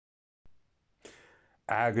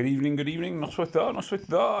Good evening, not with that, not with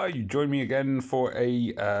that. You join me again for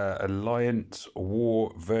a Alliance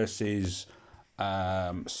War versus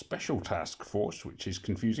Special Task Force, which is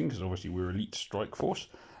confusing because obviously we're Elite Strike Force.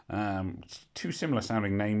 Two similar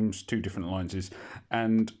sounding names, two different alliances,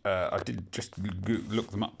 and I did just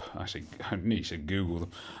look them up. Actually, I nearly said Google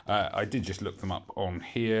them. I did just look them up on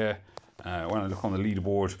here. When I look on the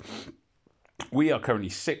leaderboard, we are currently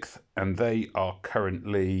 6th, and they are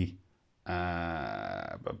currently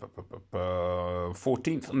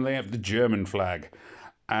 14th, and they have the German flag.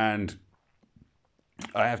 And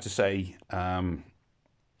I have to say, I'm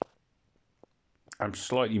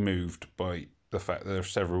slightly moved by the fact that there are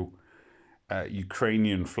several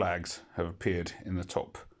Ukrainian flags have appeared in the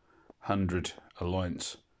top 100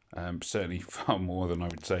 alliance. Certainly far more than I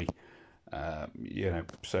would say.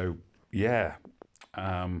 So yeah.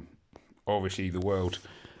 Obviously, the world.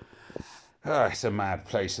 It's a mad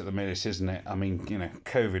place at the minute, isn't it? I mean,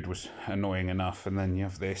 COVID was annoying enough, and then you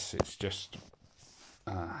have this. It's just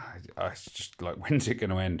like, when's it going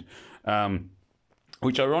to end?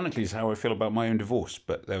 Which, ironically, is how I feel about my own divorce.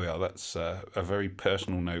 But there we are. That's a very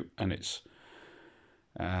personal note, and it's.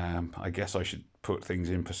 I guess I should put things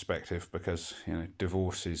in perspective because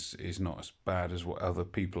divorce is not as bad as what other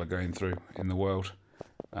people are going through in the world.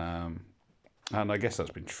 And I guess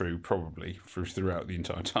that's been true probably throughout the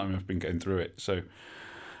entire time I've been going through it. So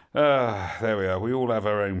there we are. We all have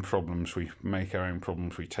our own problems. We make our own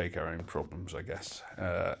problems. We take our own problems, I guess.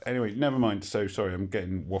 Anyway, never mind. So sorry, I'm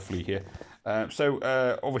getting waffly here.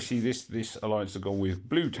 Obviously this alliance has gone with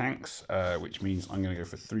blue tanks, which means I'm going to go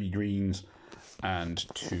for 3 greens and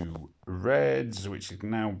 2 reds, which has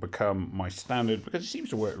now become my standard because it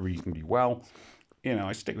seems to work reasonably well.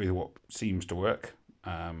 I stick with what seems to work.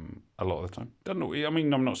 A lot of the time.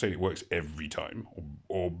 I'm not saying it works every time,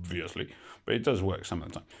 obviously, but it does work some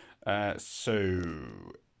of the time.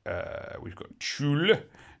 We've got Chul.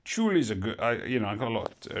 Chul is a good. I've got a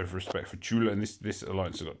lot of respect for Chul, and this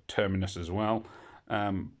alliance has got Terminus as well.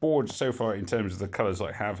 Board so far in terms of the colours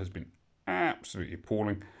I have has been absolutely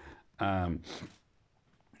appalling.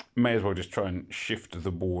 May as well just try and shift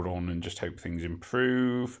the board on and just hope things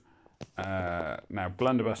improve. Now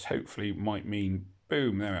blunderbuss hopefully might mean.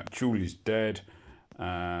 Boom, there we are. Chul is dead.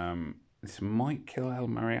 This might kill El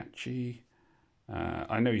Mariachi.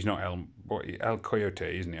 I know he's not El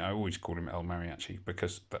Coyote, isn't he? I always call him El Mariachi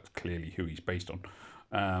because that's clearly who he's based on.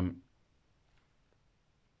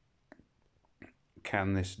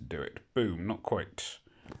 Can this do it? Boom, not quite.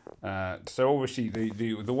 So obviously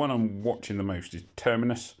the one I'm watching the most is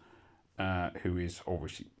Terminus, who is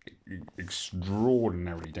obviously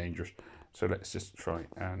extraordinarily dangerous. So let's just try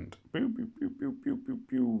and pew, pew, pew, pew, pew, pew,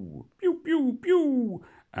 pew, pew, pew, pew.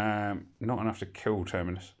 Not enough to kill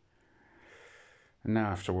Terminus. And now I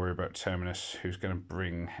have to worry about Terminus, who's going to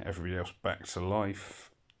bring everybody else back to life.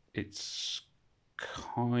 It's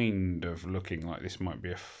kind of looking like this might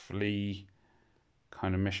be a flea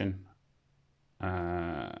kind of mission.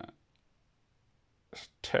 Terminus,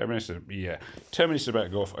 Terminus is about to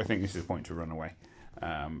go off. I think this is the point to run away.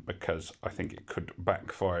 Because I think it could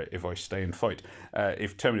backfire if I stay and fight.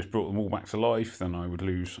 If Terminus brought them all back to life, then I would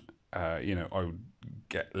lose. I would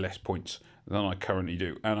get less points than I currently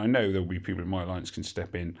do. And I know there will be people in my alliance can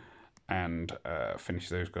step in and finish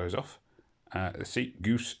those guys off. Let's see,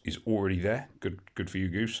 Goose is already there. Good for you,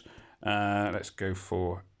 Goose. Let's go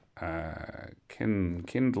for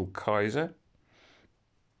Kindle Kaiser.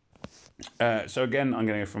 So again, I'm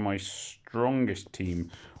going to go for my strongest team,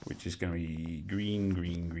 which is going to be green.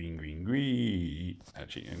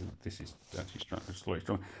 Actually, and this is actually slightly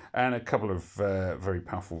strong. And a couple of very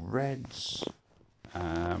powerful reds.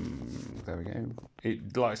 There we go.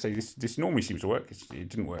 Like I say, this normally seems to work. It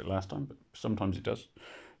didn't work last time, but sometimes it does.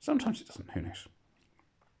 Sometimes it doesn't. Who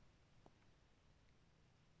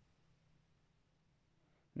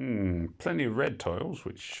knows? Plenty of red tiles,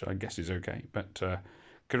 which I guess is okay, but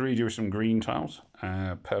could really do with some green tiles.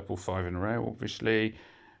 Purple 5 in a row, obviously. A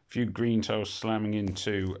few green tiles slamming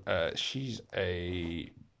into. She's a.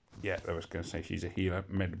 Yeah, I was going to say she's a healer.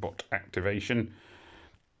 Medbot activation.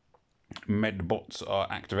 Medbots are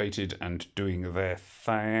activated and doing their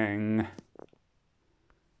thing.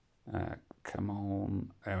 Come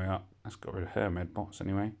on. There we are. Let's get rid of her medbots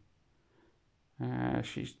anyway.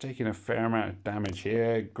 She's taking a fair amount of damage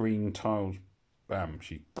here. Green tiles. Bam.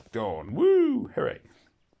 She's gone. Woo! Hooray.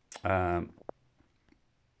 Try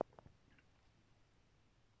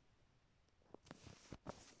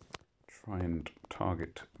and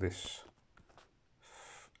target this.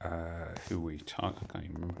 Who we target? I can't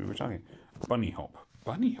even remember who we're targeting. Bunny Hop.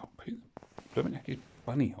 Bunny Hop? Who the heck is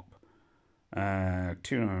Bunny Hop?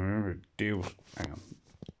 Two, remember, deals.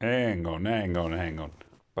 Hang on.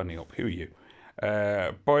 Bunny hop, who are you?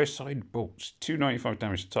 Biocide bolts, 295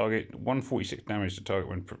 damage to target, 146 damage to target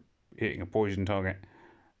when hitting a poison target.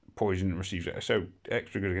 Poison receives it. So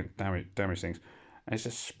extra good against damage things. And it's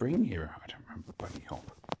a spring hero. I don't remember Bunny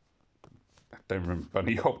Hop. I don't remember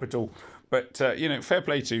Bunny Hop at all. But, fair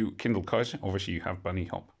play to Kindle Kaiser. Obviously, you have Bunny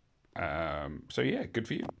Hop. So, yeah, good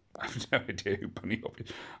for you. I have no idea who Bunny Hop is.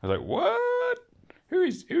 I was like, what? Who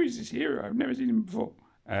is this hero? I've never seen him before.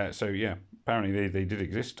 So, yeah, apparently they did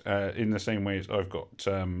exist in the same way as I've got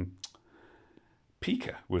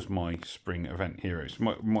Pika was my spring event heroes.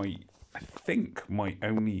 I think my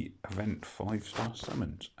only event 5-star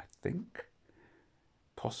summons. I think.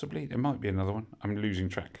 Possibly. There might be another one. I'm losing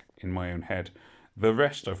track in my own head. The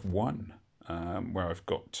rest I've won, where I've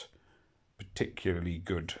got particularly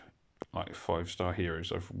good 5-star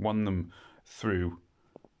heroes. I've won them through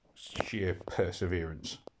sheer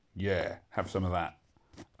perseverance. Yeah, have some of that.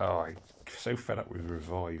 Oh, I'm so fed up with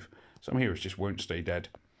Revive. Some heroes just won't stay dead.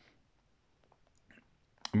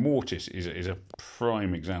 Mortis is a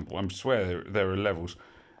prime example. I swear there are levels,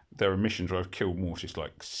 there are missions where I've killed Mortis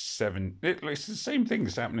like 7. It's the same thing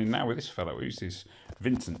that's happening now with this fellow. Who's this?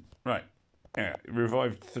 Vincent. Right. Yeah,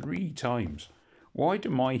 revived 3 times. Why do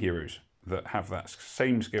my heroes that have that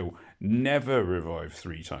same skill never revive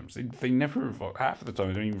 3 times? They never revive. Half of the time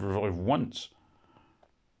they don't even revive once.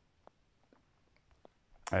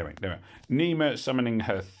 Anyway, there we are. Nima summoning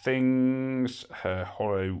her things, her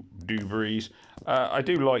hollow dooberies. I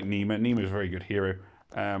do like Nima. Nima's a very good hero.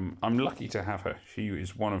 I'm lucky to have her. She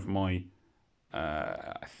is one of my...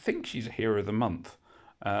 I think she's a hero of the month.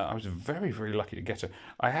 I was very, very lucky to get her.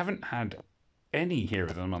 I haven't had any hero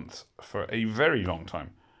of the month for a very long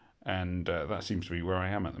time. And that seems to be where I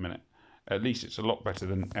am at the minute. At least it's a lot better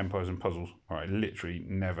than Empires and Puzzles, where I literally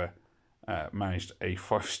never... managed a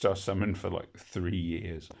 5-star summon for like 3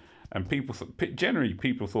 years, and generally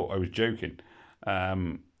people thought I was joking,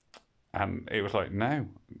 and it was like no,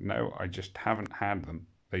 I just haven't had them.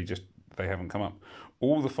 They haven't come up.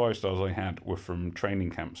 All the 5-stars I had were from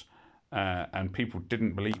training camps, and people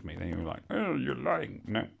didn't believe me. They were like, "Oh, you're lying."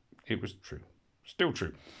 No, it was true, still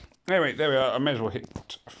true. Anyway, there we are. I may as well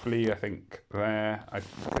hit Flea. I think there. I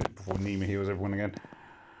did it before Nima heals everyone again.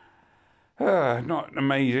 Not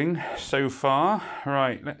amazing so far.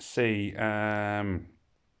 Right, let's see.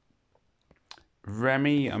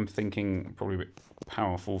 Remy, I'm thinking probably a bit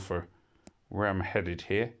powerful for where I'm headed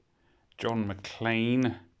here. John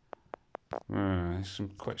McClane. There's some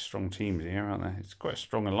quite strong teams here, aren't there? It's quite a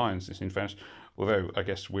strong alliance, this in fairness. Although, I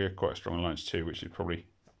guess we're quite a strong alliance too, which is probably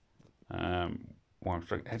why I'm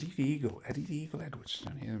struggling. Eddie the Eagle Edwards.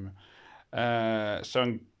 Don't hear them. So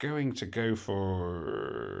I'm going to go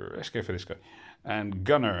for... Let's go for this guy. And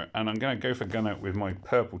Gunner. And I'm going to go for Gunner with my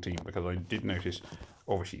purple team because I did notice,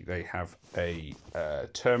 obviously, they have a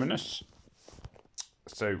Terminus.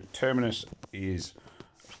 So Terminus is,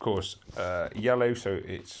 of course, yellow. So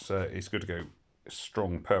it's good to go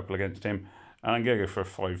strong purple against him. And I'm going to go for a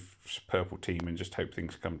 5 purple team and just hope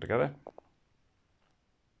things come together.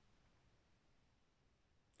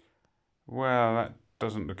 Well, that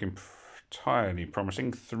doesn't look entirely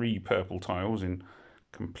promising. 3 purple tiles in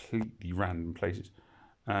completely random places.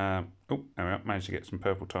 Oh, I managed to get some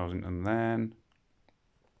purple tiles in, and then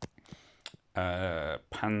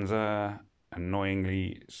Panzer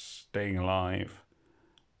annoyingly staying alive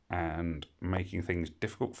and making things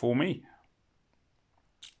difficult for me.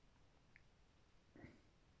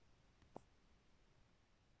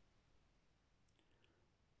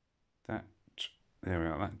 There we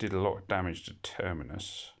are. That did a lot of damage to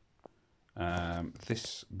Terminus.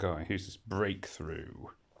 This guy, who's this Breakthrough?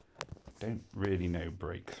 Don't really know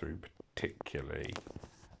Breakthrough particularly.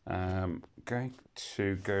 Going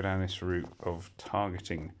to go down this route of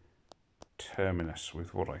targeting Terminus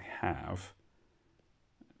with what I have.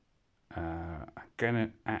 I'm going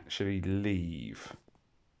to actually leave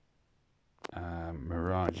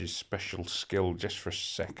Mirage's special skill just for a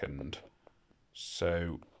second.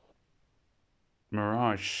 So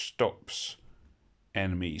Mirage stops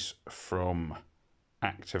enemies from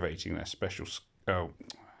activating their special... Oh,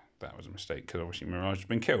 that was a mistake, because obviously Mirage has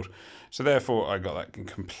been killed. So therefore, I got that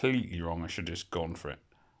completely wrong. I should have just gone for it.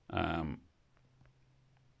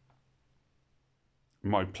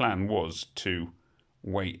 My plan was to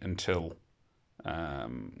wait until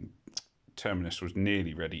Terminus was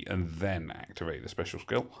nearly ready and then activate the special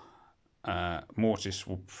skill. Mortis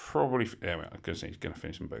will probably... Yeah, because he's going to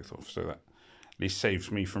finish them both off, so that at least saves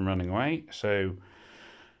me from running away. So,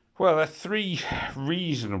 well, they're 3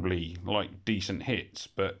 reasonably decent hits,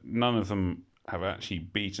 but none of them have actually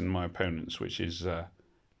beaten my opponents, which is, you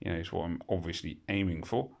know, is what I'm obviously aiming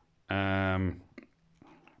for. Gosh,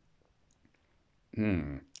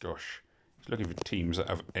 he's looking for teams that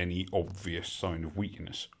have any obvious sign of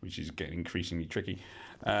weakness, which is getting increasingly tricky.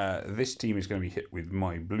 This team is going to be hit with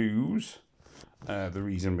my blues. The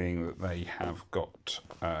reason being that they have got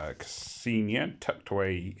Ksenia tucked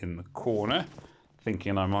away in the corner,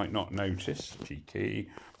 thinking I might not notice, cheeky,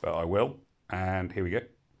 but I will. And here we go.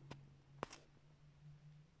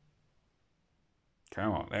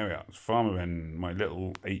 Come on, there we are. It's Farmer Ben, my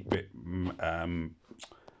little 8-bit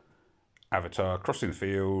avatar, crossing the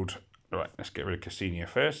field. Right, let's get rid of Ksenia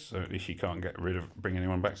first, so at least she can't bring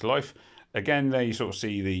anyone back to life. Again, there you sort of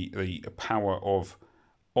see the power of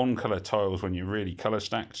on-colour tiles when you're really colour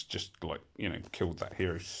stacked. Just like, you know, killed that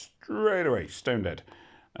hero straight away, stone dead.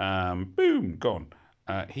 Boom, gone.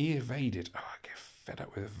 He evaded. Oh, I get fed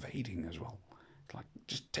up with evading as well. It's like,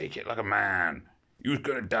 just take it like a man. You was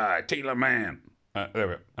gonna die. Take it like a man. There we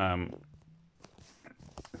go.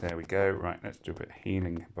 There we go. Right, let's do a bit of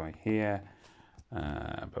healing by here.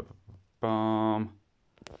 Bomb.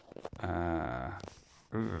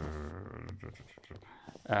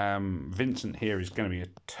 Vincent here is going to be a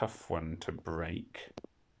tough one to break,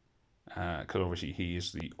 because obviously he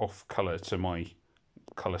is the off colour to my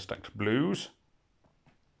colour stacked blues.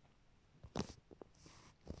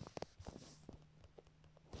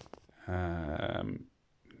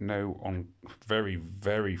 No on, very,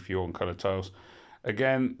 very few on colour tiles.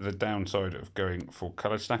 Again, the downside of going for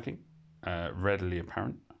colour stacking, readily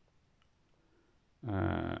apparent.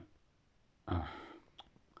 I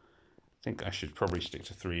think I should probably stick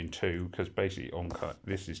to 3 and 2, because basically on cut,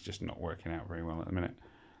 this is just not working out very well at the minute.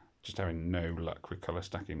 Just having no luck with colour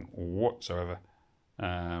stacking whatsoever.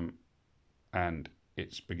 And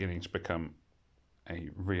it's beginning to become a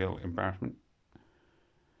real embarrassment.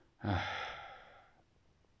 I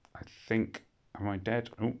think, am I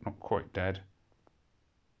dead? Oh, not quite dead.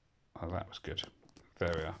 Oh, that was good.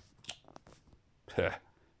 There we are.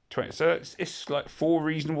 20, so it's like 4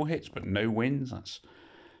 reasonable hits, but no wins. That's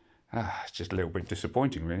it's just a little bit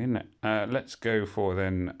disappointing, really, isn't it? Let's go for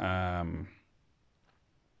then. I've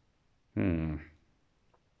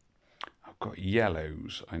got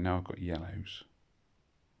yellows. I know I've got yellows.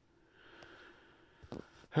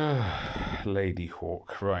 Lady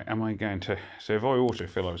Hawk. Right, am I going to... So if I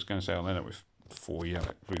autofill, I was going to say I'll end up with 4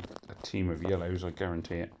 yellow, with a team of yellows, I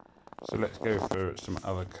guarantee it. So let's go for some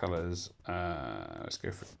other colours. Let's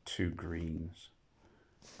go for 2 greens.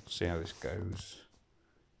 See how this goes.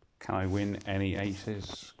 Can I win any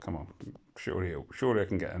aces? Come on, surely I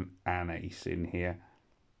can get an ace in here.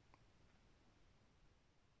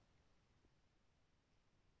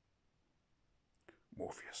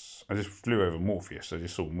 Morpheus. I just flew over Morpheus. I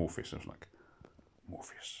just saw Morpheus. I was like,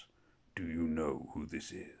 Morpheus, do you know who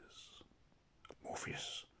this is?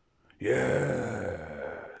 Morpheus.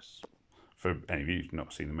 Yes. For any of you who've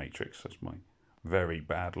not seen The Matrix, that's my very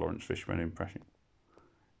bad Lawrence Fishburne impression.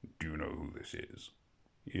 Do you know who this is?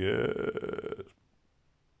 Yes.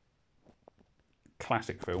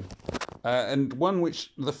 Classic film. And one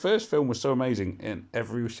which, the first film was so amazing, and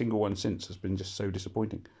every single one since has been just so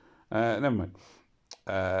disappointing. Never mind.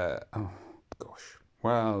 Oh, gosh.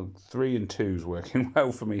 Well, 3 and 2's working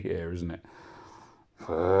well for me here, isn't it?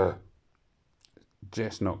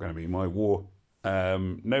 Just not going to be my war.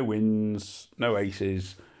 No wins, no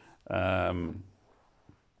aces.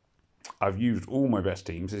 I've used all my best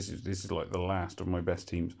teams. This is like the last of my best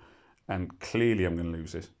teams, and clearly I'm going to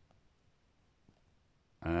lose this.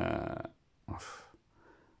 Well,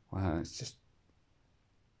 it's just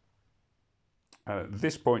at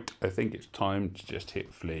this point, I think it's time to just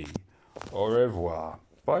hit flee. Au revoir.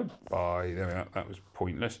 Bye bye. There we are. That was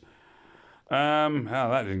pointless. Oh,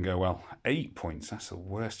 that didn't go well. 8 points. That's the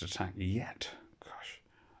worst attack yet. Gosh.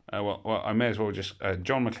 Well, I may as well just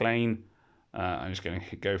John McClane. I'm just going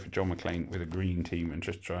to go for John McClane with a green team and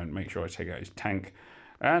just try and make sure I take out his tank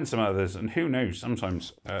and some others. And who knows?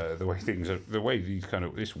 Sometimes the way things are, the way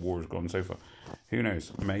this war has gone so far, who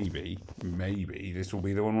knows? Maybe this will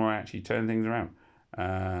be the one where I actually turn things around. 2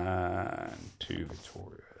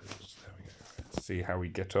 victorious. There we go. Let's see how we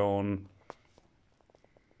get on.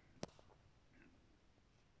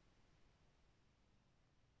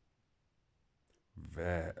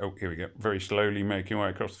 There. Oh, here we go. Very slowly making way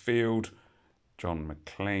across the field. John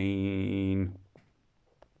McClane.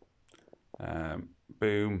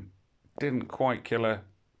 Boom. Didn't quite kill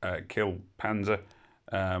Panzer.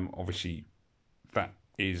 Obviously, that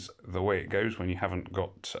is the way it goes when you haven't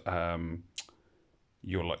got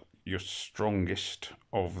your strongest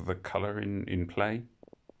of the colour in play.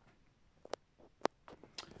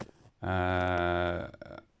 I'm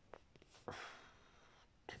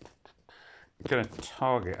going to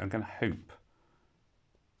target. I'm going to hope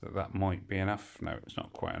that might be enough. No, it's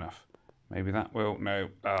not quite enough. Maybe that will. No.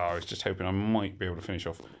 Oh, I was just hoping I might be able to finish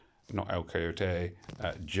off. Not El Coyote.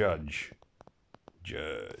 Judge.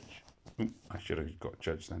 Judge. Ooh, I should have got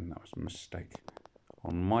Judge then. That was a mistake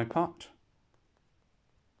on my part.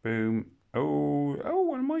 Boom. Oh,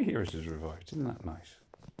 one of my heroes is revived. Isn't that nice?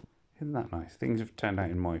 Isn't that nice? Things have turned out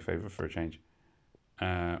in my favour for a change.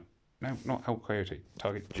 No, not El Coyote.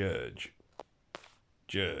 Target Judge.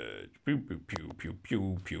 Judge. Pew, pew, pew, pew,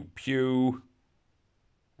 pew, pew, pew.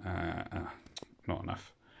 Not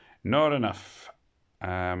enough. Not enough.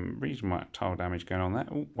 Reason why tile damage going on there.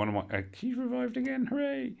 Oh, one of my... he's revived again.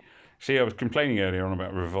 Hooray. See, I was complaining earlier on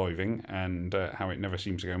about reviving and how it never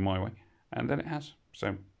seems to go my way. And then it has.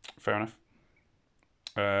 So, fair enough.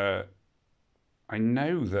 I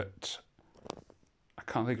know that... I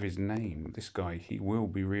can't think of his name. This guy, he will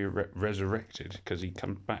be resurrected because he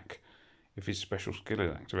comes back if his special skill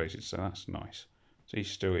is activated. So that's nice. So he's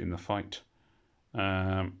still in the fight.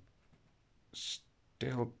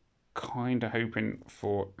 Still kind of hoping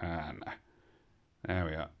for Anna. There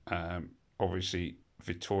we are. Obviously,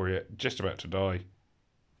 Victoria just about to die.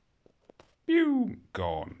 Pew!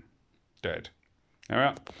 Gone. Dead. There we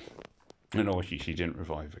are. And obviously she didn't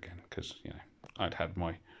revive again because, you know, I'd had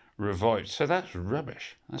my revived. So that's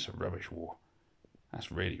rubbish. That's a rubbish war.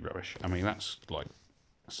 That's really rubbish. I mean, that's like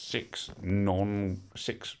six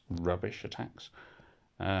rubbish attacks.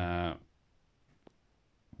 Wow.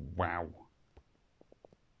 Wow.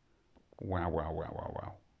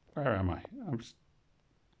 Where am I?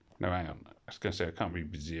 No, hang on. I was going to say I can't be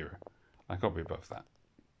 0. I got to be above that.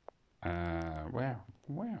 Where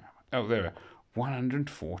am I? Oh, there we are.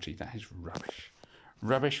 140. That is rubbish.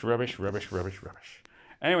 Rubbish.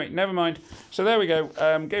 Anyway, never mind. So there we go.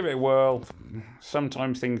 Gave it a whirl.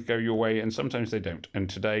 Sometimes things go your way and sometimes they don't. And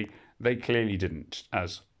today they clearly didn't,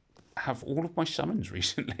 as have all of my summons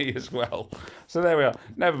recently as well. So there we are.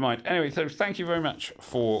 Never mind. Anyway, so thank you very much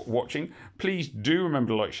for watching. Please do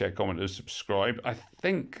remember to like, share, comment, and subscribe. I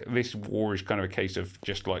think this war is kind of a case of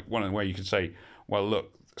just like one where you could say, well,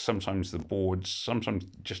 look, sometimes the boards, sometimes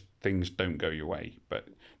just things don't go your way, but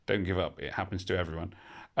don't give up. It happens to everyone.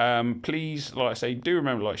 Please, like I say, do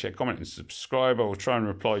remember to like, share, comment, and subscribe. I will try and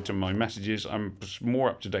reply to my messages. I'm more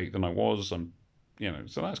up to date than I was.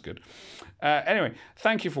 So that's good. Anyway,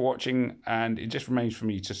 thank you for watching, and it just remains for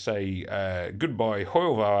me to say goodbye,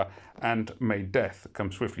 Hoyle Vara, and may death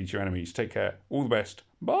come swiftly to your enemies. Take care. All the best.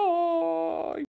 Bye.